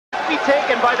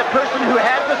taken by the person who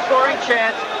had the scoring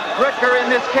chance, Richter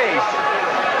in this case.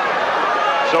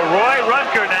 So Roy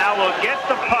Rutger now will get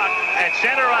the puck at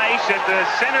center ice at the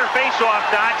center faceoff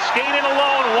dot, skating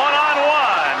alone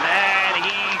one-on-one, and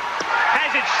he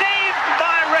has it saved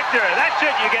by Richter. That's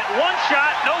it. You get one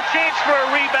shot, no chance for a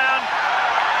rebound,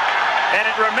 and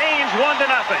it remains 1-0.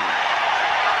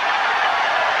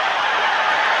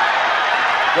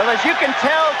 Well, as you can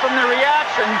tell from the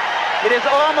reaction, it is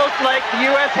almost like the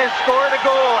U.S. has scored a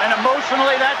goal, and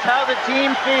emotionally that's how the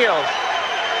team feels.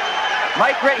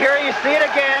 Mike Richter, here you see it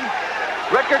again.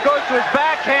 Richter goes to his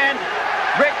backhand.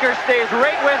 Richter stays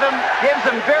right with him, gives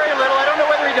him very little. I don't know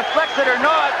whether he deflects it or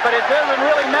not, but it doesn't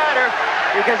really matter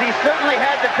because he certainly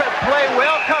had the play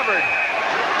well covered.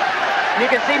 And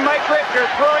you can see Mike Richter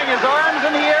throwing his arms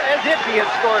in the air as if he had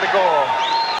scored a goal.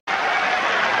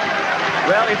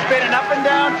 Well, it's been an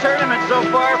up-and-down tournament so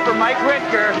far for Mike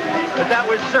Richter, but that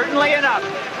was certainly enough.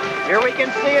 Here we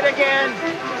can see it again.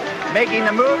 Making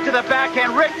the move to the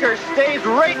backhand. Richter stays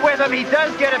right with him. He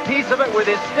does get a piece of it with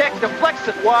his stick, deflects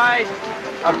it wide.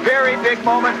 A very big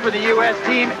moment for the U.S.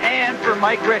 team and for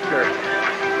Mike Richter.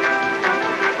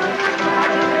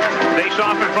 Face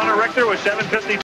off in front of Richter with 7:50.